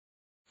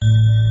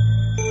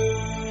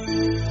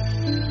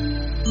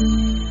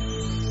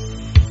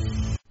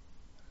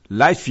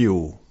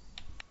LiteView,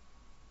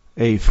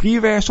 a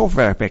freeware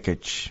software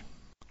package.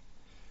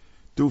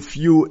 To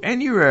view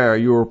anywhere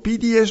your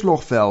PDS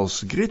log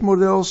files, grid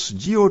models,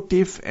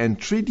 GeoTIFF and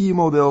 3D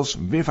models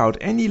without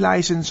any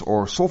license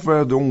or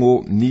software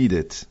dongle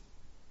needed.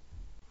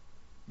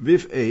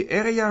 With a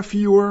area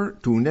viewer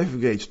to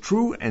navigate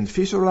through and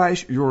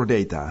visualize your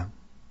data.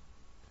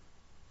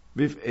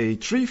 With a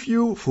tree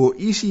view for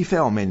easy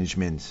file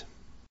management.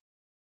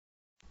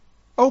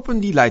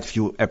 Open the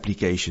LiteView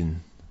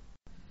application.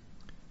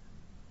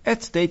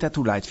 Add data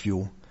to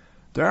LiteView.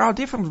 There are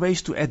different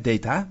ways to add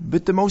data,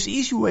 but the most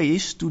easy way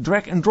is to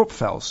drag and drop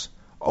files.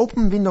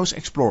 Open Windows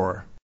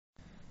Explorer.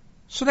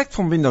 Select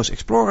from Windows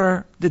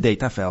Explorer the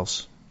data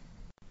files.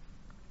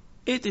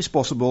 It is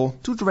possible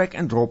to drag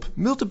and drop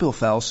multiple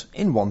files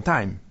in one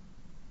time.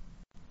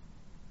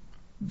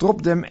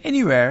 Drop them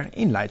anywhere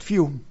in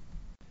LiteView.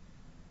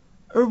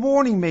 A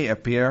warning may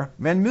appear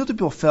when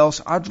multiple files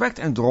are dragged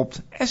and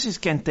dropped, as it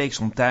can take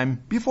some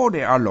time before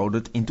they are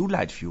loaded into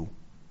LiteView.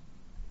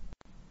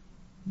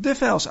 The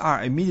files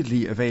are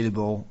immediately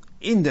available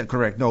in the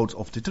correct node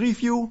of the tree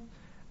view,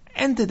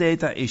 and the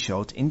data is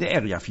showed in the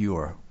area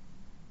viewer.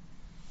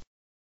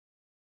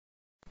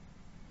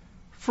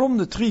 From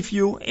the tree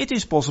view, it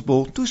is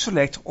possible to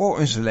select or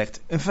unselect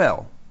a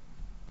file.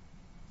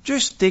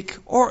 Just tick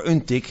or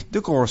untick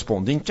the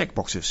corresponding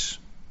checkboxes.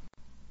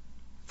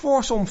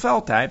 For some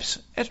file types,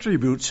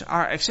 attributes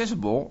are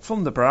accessible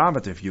from the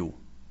parameter view.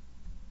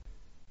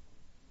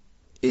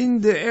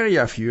 In the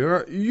area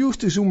viewer, use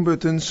the zoom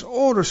buttons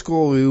or the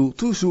scroll wheel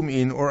to zoom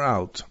in or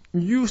out.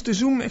 Use the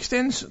zoom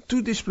extents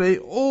to display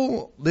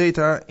all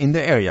data in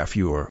the area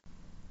viewer.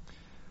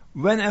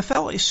 When a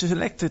file is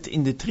selected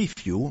in the tree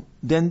view,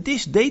 then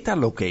this data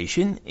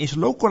location is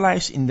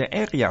localized in the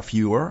area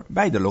viewer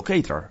by the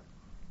locator.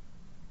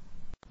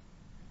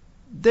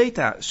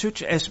 Data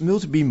such as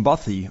multibeam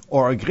body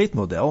or a grid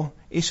model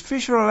is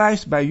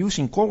visualized by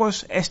using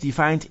colors as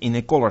defined in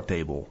a color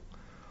table.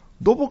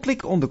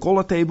 Double-click on the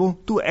color table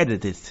to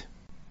edit it.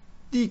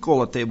 The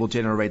color table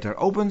generator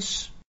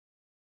opens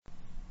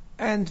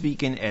and we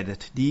can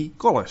edit the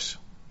colors.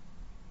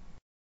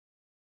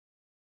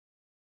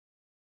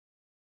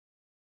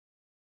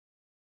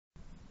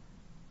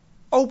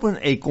 Open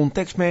a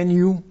context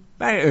menu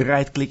by a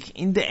right-click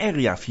in the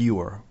area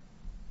viewer.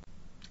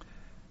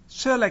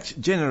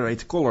 Select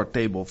Generate Color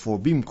Table for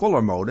Beam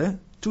Color Mode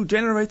to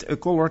generate a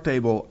color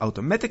table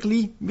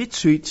automatically which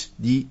suits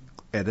the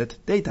added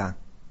data.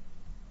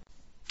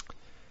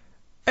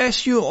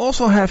 As you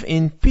also have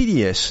in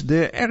PDS,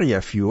 the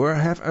area viewer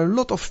have a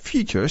lot of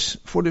features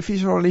for the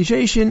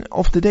visualization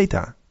of the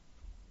data.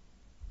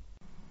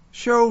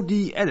 Show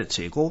the edit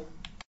circle.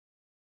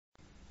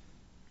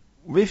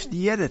 With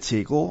the edit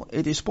circle,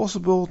 it is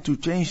possible to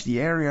change the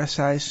area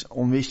size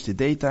on which the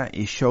data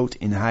is showed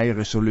in high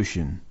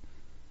resolution.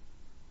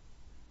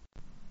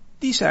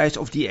 The size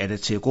of the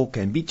edit circle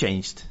can be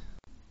changed.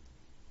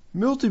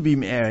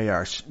 Multibeam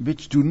areas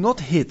which do not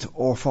hit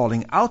or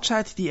falling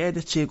outside the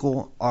edit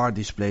circle are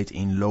displayed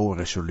in low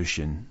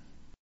resolution.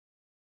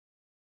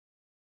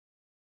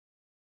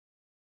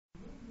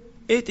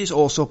 It is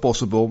also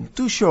possible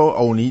to show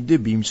only the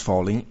beams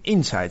falling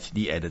inside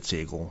the edit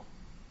circle.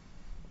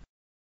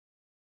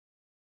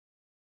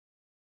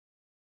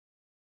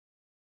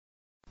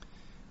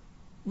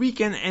 We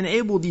can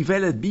enable the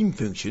valid beam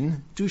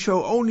function to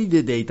show only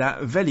the data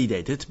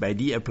validated by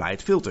the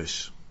applied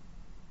filters.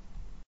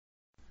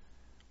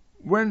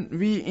 When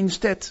we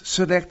instead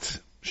select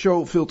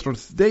Show Filtered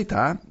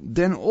Data,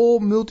 then all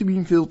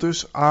multibeam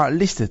filters are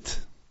listed.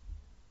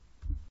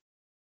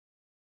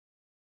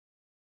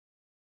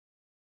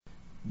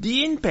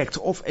 The impact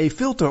of a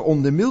filter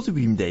on the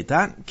multibeam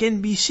data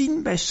can be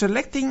seen by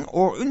selecting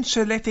or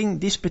unselecting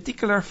this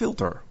particular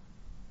filter.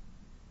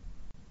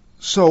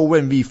 So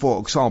when we, for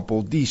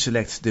example,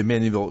 deselect the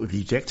manual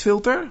reject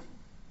filter,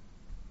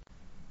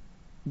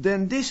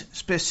 then this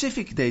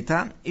specific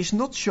data is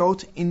not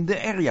showed in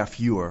the area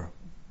viewer.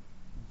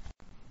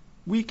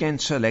 We can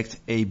select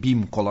a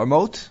beam color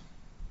mode,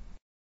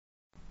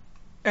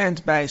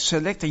 and by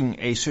selecting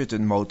a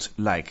certain mode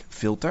like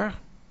filter,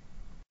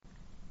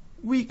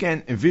 we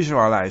can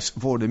visualize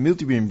for the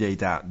multibeam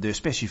data the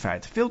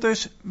specified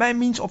filters by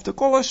means of the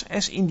colors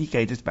as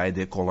indicated by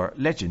the color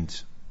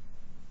legend.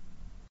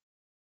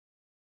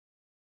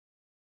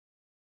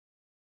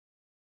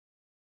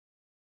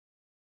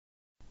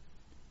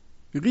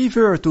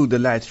 Refer to the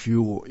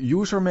LiteView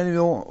user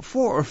manual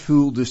for a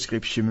full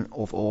description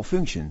of all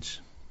functions.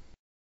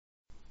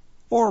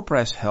 Or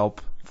press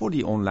Help for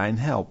the online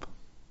help.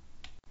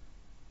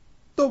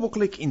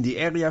 Double-click in the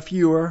area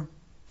viewer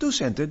to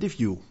center the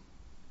view.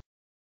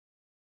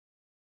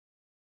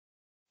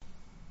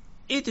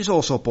 It is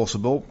also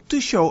possible to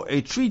show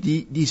a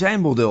 3D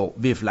design model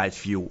with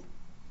LiteView.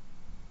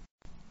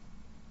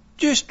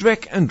 Just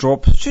drag and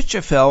drop such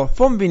a file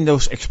from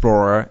Windows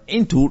Explorer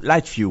into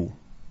LiteView.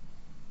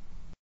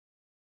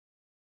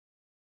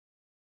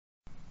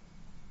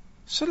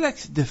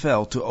 Select the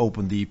file to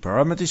open the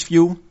parameters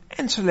view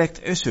and select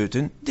a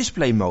certain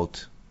display mode.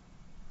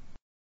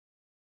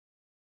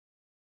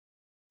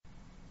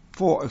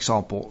 For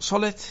example,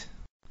 solid.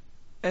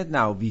 And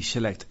now we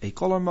select a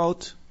color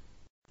mode.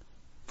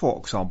 For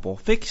example,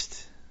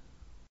 fixed.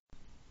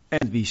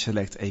 And we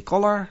select a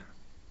color.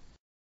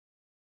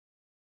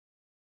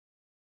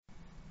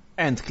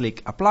 And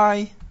click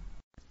apply.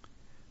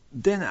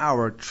 Then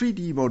our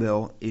 3D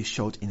model is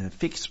showed in a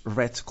fixed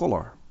red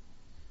color.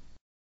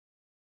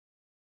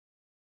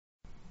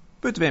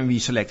 But when we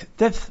select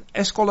depth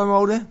as color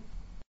mode,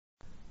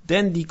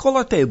 then the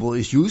color table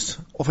is used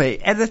of a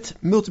added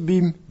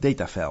multibeam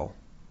data file.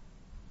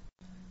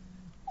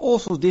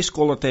 Also, this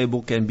color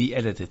table can be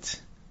edited.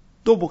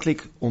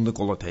 Double-click on the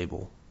color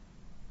table.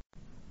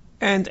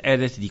 And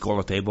edit the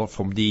color table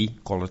from the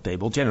color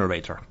table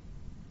generator.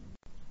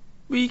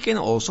 We can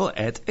also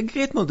add a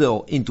grid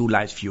model into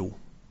LiteView.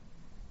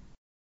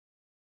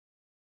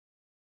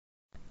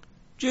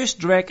 Just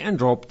drag and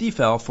drop the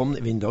file from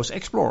the Windows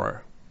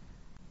Explorer.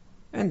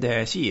 And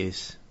there she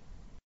is.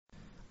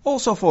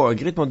 Also for a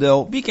grid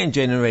model we can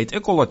generate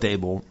a color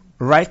table.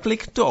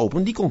 Right-click to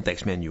open the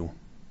context menu.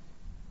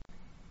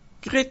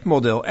 Grid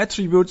model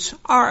attributes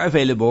are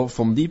available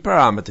from the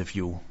parameter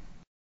view.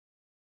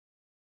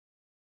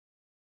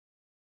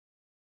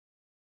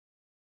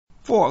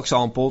 For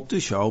example, to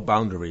show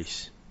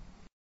boundaries.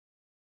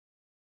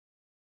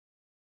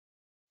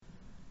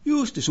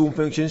 Use the zoom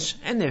functions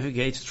and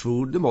navigate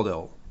through the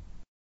model.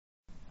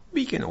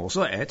 We can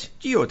also add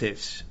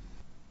geotiffs.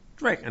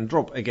 Drag and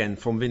drop again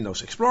from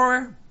Windows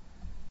Explorer.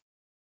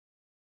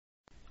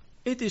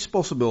 It is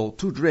possible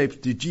to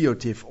drape the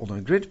geotiff on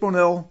a grid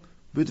model,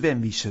 but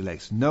when we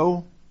select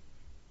No,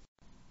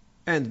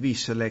 and we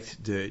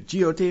select the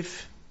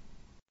geotiff,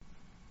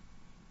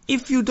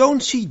 if you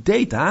don't see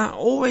data,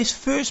 always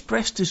first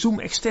press the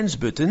Zoom Extends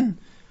button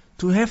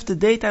to have the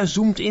data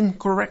zoomed in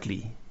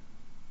correctly.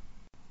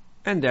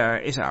 And there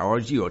is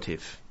our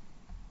geotiff.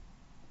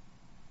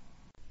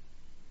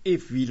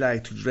 If we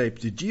like to drape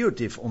the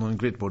geotiff on a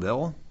grid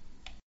model,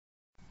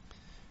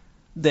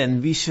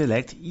 then we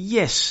select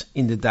Yes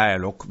in the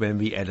dialog when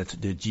we edit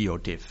the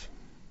geotiff.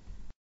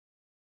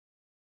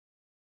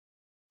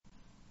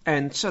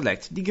 And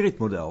select the grid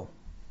model.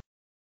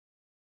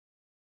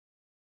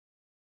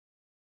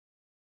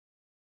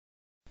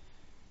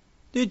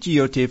 The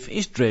geotiff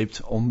is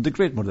draped on the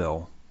grid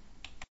model.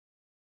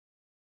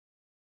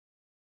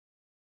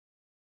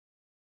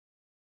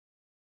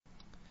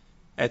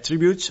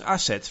 Attributes are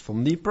set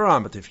from the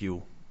parameter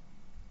view.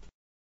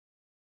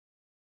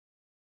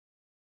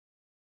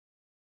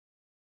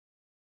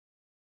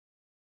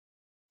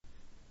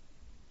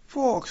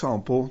 For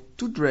example,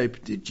 to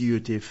drape the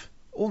geotiff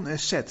on a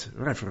set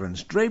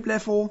reference drape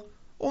level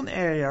on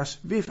areas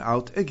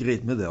without a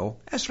grid model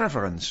as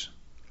reference.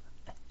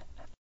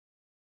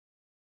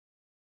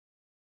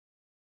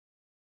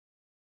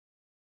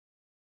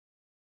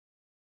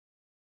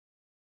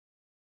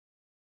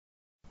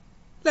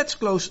 Let's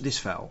close this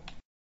file.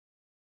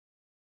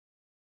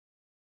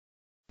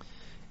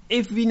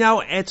 If we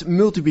now add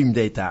multibeam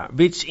data,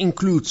 which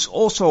includes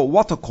also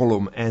water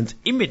column and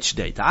image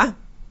data,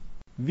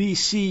 we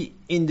see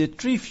in the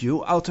tree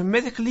view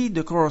automatically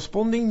the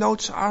corresponding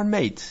nodes are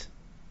made.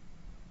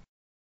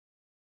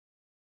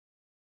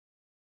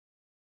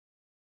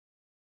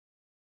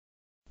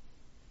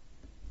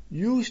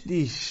 Use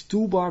these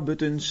toolbar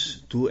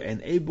buttons to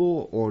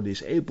enable or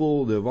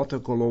disable the water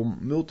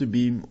column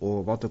multibeam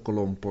or water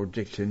column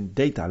projection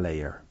data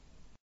layer.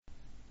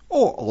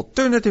 Or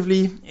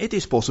alternatively, it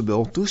is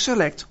possible to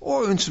select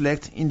or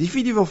unselect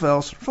individual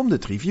files from the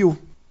tree view.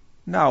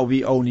 Now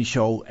we only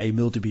show a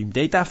multibeam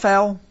data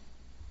file.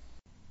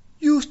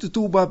 Use the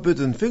toolbar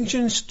button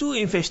functions to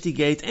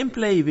investigate and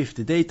play with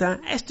the data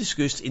as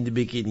discussed in the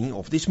beginning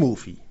of this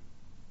movie.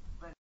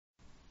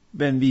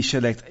 When we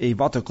select a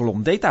water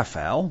column data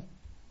file,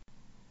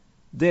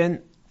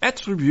 then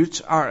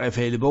attributes are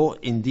available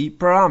in the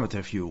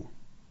parameter view.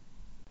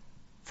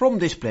 From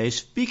this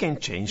place we can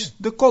change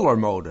the color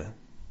mode.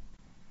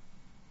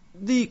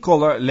 The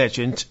color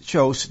legend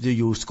shows the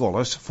used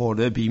colors for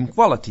the beam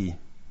quality.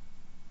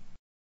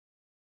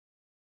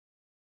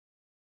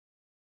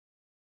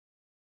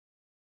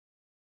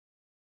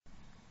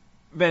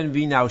 When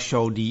we now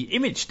show the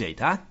image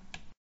data,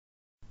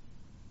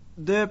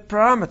 the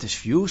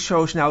parameters view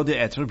shows now the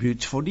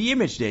attributes for the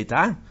image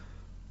data,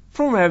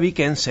 from where we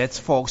can set,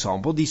 for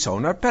example, the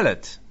sonar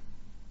palette.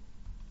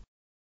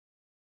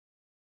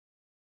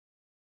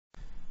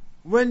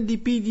 When the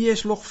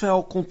PDS log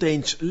file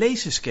contains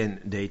laser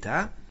scan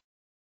data,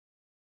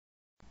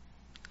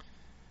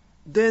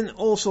 then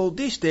also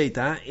this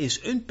data is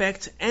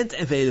unpacked and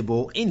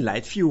available in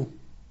LiteView.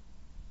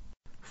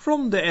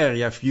 From the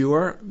area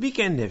viewer we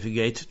can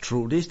navigate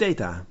through this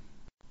data.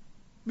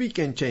 We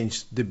can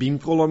change the beam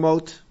color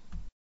mode,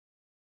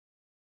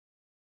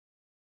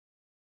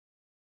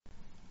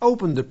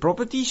 open the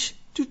properties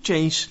to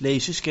change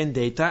laser scan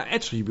data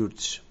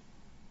attributes.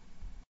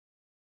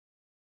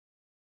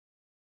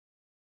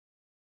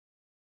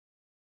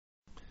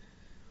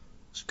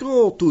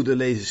 Scroll to the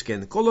laser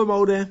scan color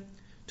mode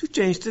to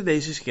change the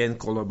laser scan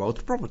color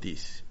mode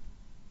properties.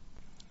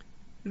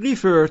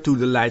 Refer to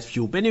the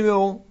LiteView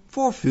manual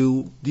for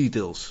full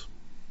details.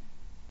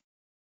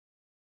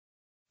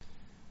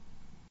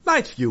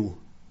 LiteView,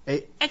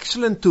 an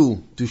excellent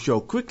tool to show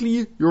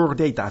quickly your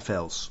data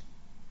files.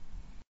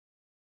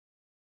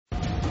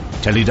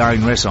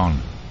 Teledyne Reson,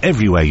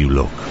 everywhere you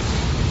look.